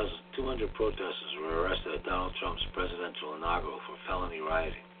 2000, 200 protesters were arrested at Donald Trump's presidential inaugural for felony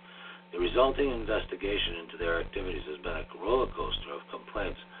rioting. The resulting investigation into their activities has been a roller coaster of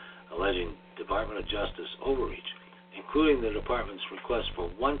complaints alleging Department of Justice overreach, including the department's request for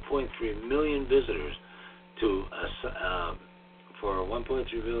 1.3 million visitors to a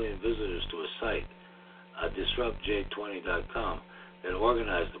site, disruptj20.com, that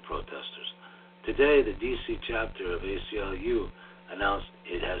organized the protesters. Today, the D.C. chapter of ACLU announced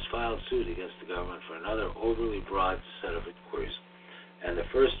it has filed suit against the government for another overly broad set of inquiries. And the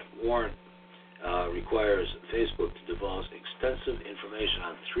first warrant requires Facebook to divulge extensive information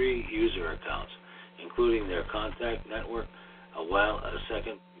on 3 user accounts, including their contact network, while a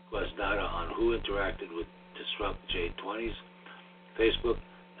second requests data on who interacted with Disrupt J20's Facebook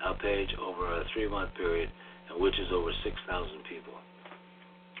page over a 3-month period, and which is over 6,000 people.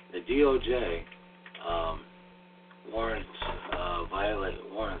 The DOJ warrants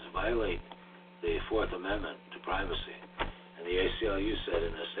violate the Fourth Amendment to privacy, and the ACLU said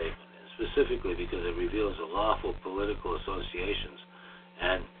in a statement, specifically because it reveals the lawful political associations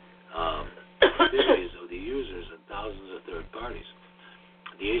and activities of the users and thousands of third parties.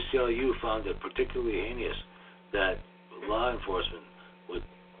 The ACLU found it particularly heinous that law enforcement would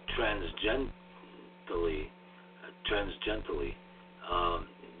transgently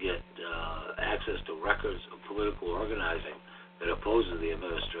get access to records of political organizing that opposes the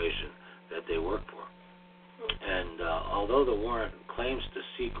administration that they work for. And although the warrant claims to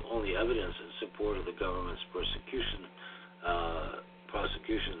seek only evidence in support of the government's prosecutions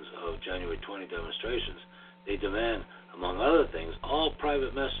of January 20 demonstrations, they demand, among other things, all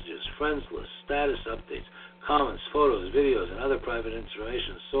private messages, friends lists, status updates, comments, photos, videos, and other private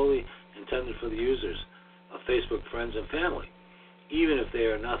information solely intended for the users of Facebook friends and family, even if they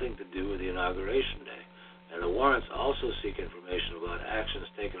are nothing to do with the inauguration day. And the warrants also seek information about actions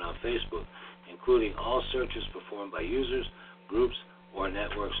taken on Facebook, including all searches performed by users, groups, or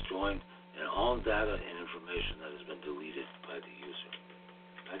networks joined, and all data and information that has been deleted by the user.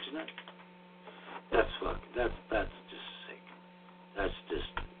 Imagine that? That's just sick. That's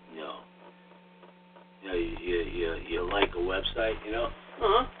just, you like a website, and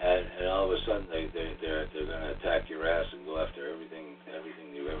all of a sudden they're going to attack your ass and go after everything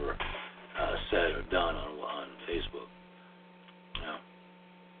you've ever said or done on Facebook.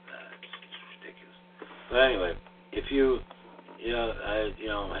 That's ridiculous. But anyway, if you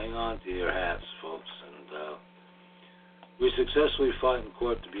hang on to your hats, folks, and we successfully fought in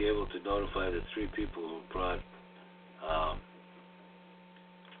court to be able to notify the 3 people who brought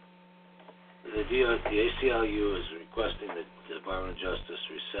the ACLU is requesting that the Department of Justice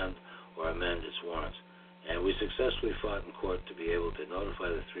rescind or amend its warrants. And we successfully fought in court to be able to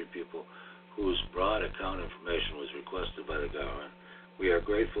notify the 3 people whose broad account information was requested by the government. We are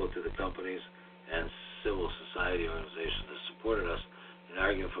grateful to the companies and civil society organizations that supported us in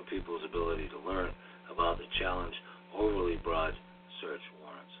arguing for people's ability to learn about the challenge overly broad search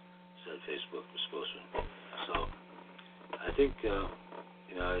warrants, said Facebook spokesman. So I think,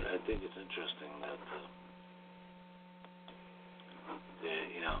 I think it's interesting that,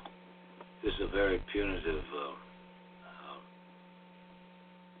 this is a very punitive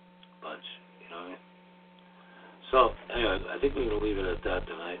bunch, you know what I mean? So, anyway, I think we're going to leave it at that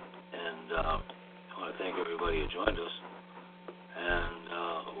tonight, and I want to thank everybody who joined us, and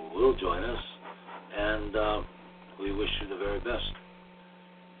who will join us, and we wish you the very best.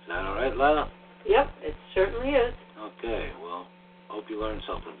 Is that all right, Lila? Yep, it certainly is. Okay, well, hope you learned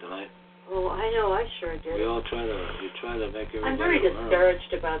something tonight. Oh, I know, I sure did. We all try to make everybody I'm very learn.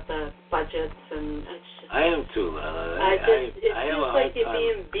 discouraged about the budgets, and it's just, I am too, Lila. it I have feels a like hard you're time.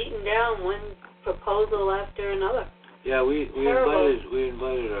 being beaten down one proposal after another. Yeah, we Terrible.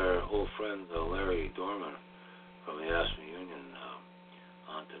 invited our old friend Larry Dorman from the ASME Union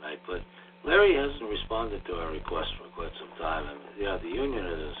on tonight, but Larry hasn't responded to our request for quite some time, and the union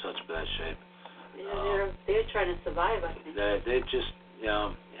is in such bad shape. Yeah, they're trying to survive, I think. They just,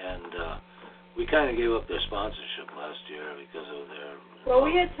 and we kind of gave up their sponsorship last year because of their. Well,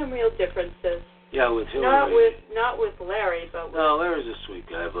 we had some real differences. Yeah, with Hillary. Not with Larry, but with. No, Larry's a sweet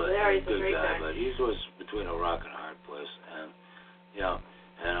guy, but Larry's a good a great guy. But he was between a rock and a hard place, and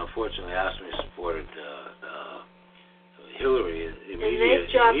and unfortunately, ASME supported Hillary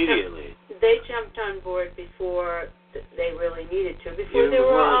immediately. They jumped on board before they really needed to. Before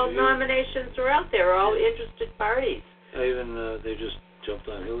nominations were out there, all interested parties. Even they just jumped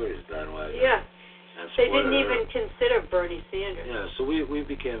on Hillary's bandwagon. Yeah. They didn't her. even consider Bernie Sanders. Yeah, so we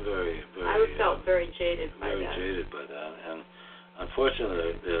became very, very. I felt very jaded by that. Very jaded by that, and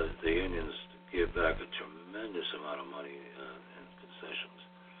unfortunately, the unions give back a tremendous amount of money in concessions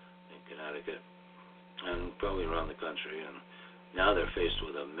in Connecticut, and probably around the country. And now they're faced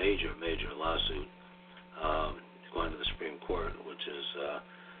with a major, major lawsuit going to the Supreme Court, which is,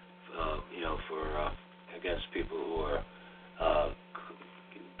 for against people who are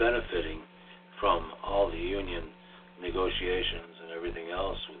benefiting from all the union negotiations and everything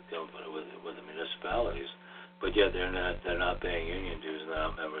else with the municipalities, but yet they're not paying union dues and they're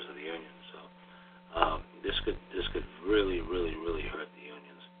not members of the union. So this could really, really, really hurt the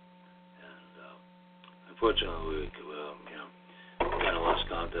unions. And unfortunately, we kind of lost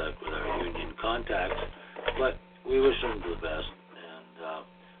contact with our union contacts, but we wish them the best and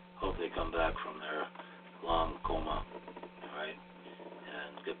hope they come back from their long coma, right?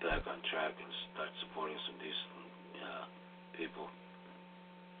 And get back on track and start supporting some decent people.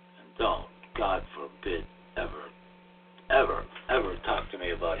 And don't, God forbid, ever talk to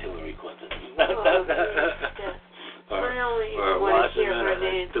me about Hillary Clinton. or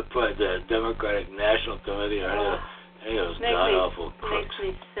Washington, the Democratic National Committee, or any of those god-awful crooks.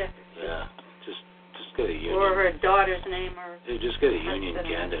 Makes me sick. Yeah, just get a union. Or her daughter's name, or. Just get a union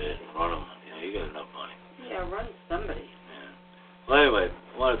candidate and run them. You got enough money. Yeah, run somebody. Well, anyway,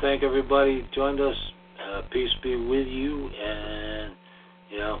 I want to thank everybody who joined us. Peace be with you, and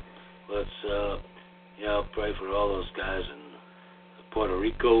let's pray for all those guys in Puerto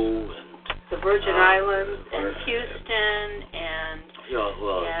Rico and the Virgin Islands and Houston and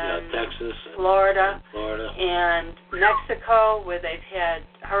Texas, and Florida, and Mexico, where they've had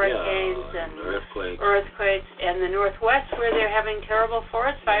hurricanes and earthquakes, and the Northwest, where they're having terrible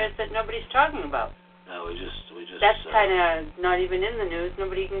forest fires that nobody's talking about. No, we just. That's kind of not even in the news.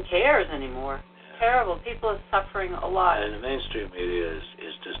 Nobody even cares anymore. Yeah. Terrible. People are suffering a lot. And the mainstream media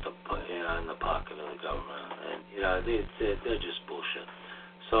is just in the pocket of the government, and they're just bullshit.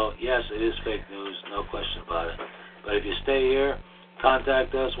 So yes, it is fake news, no question about it. But if you stay here,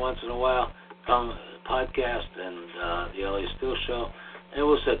 contact us once in a while. Come podcast and the L.A.Steel Show, and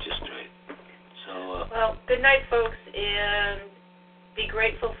we'll set you straight. So. Well, good night, folks, and be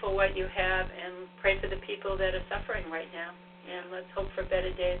grateful for what you have, and pray for the people that are suffering right now. And let's hope for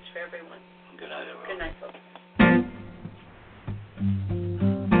better days for everyone. Good night, everyone. Good night, folks.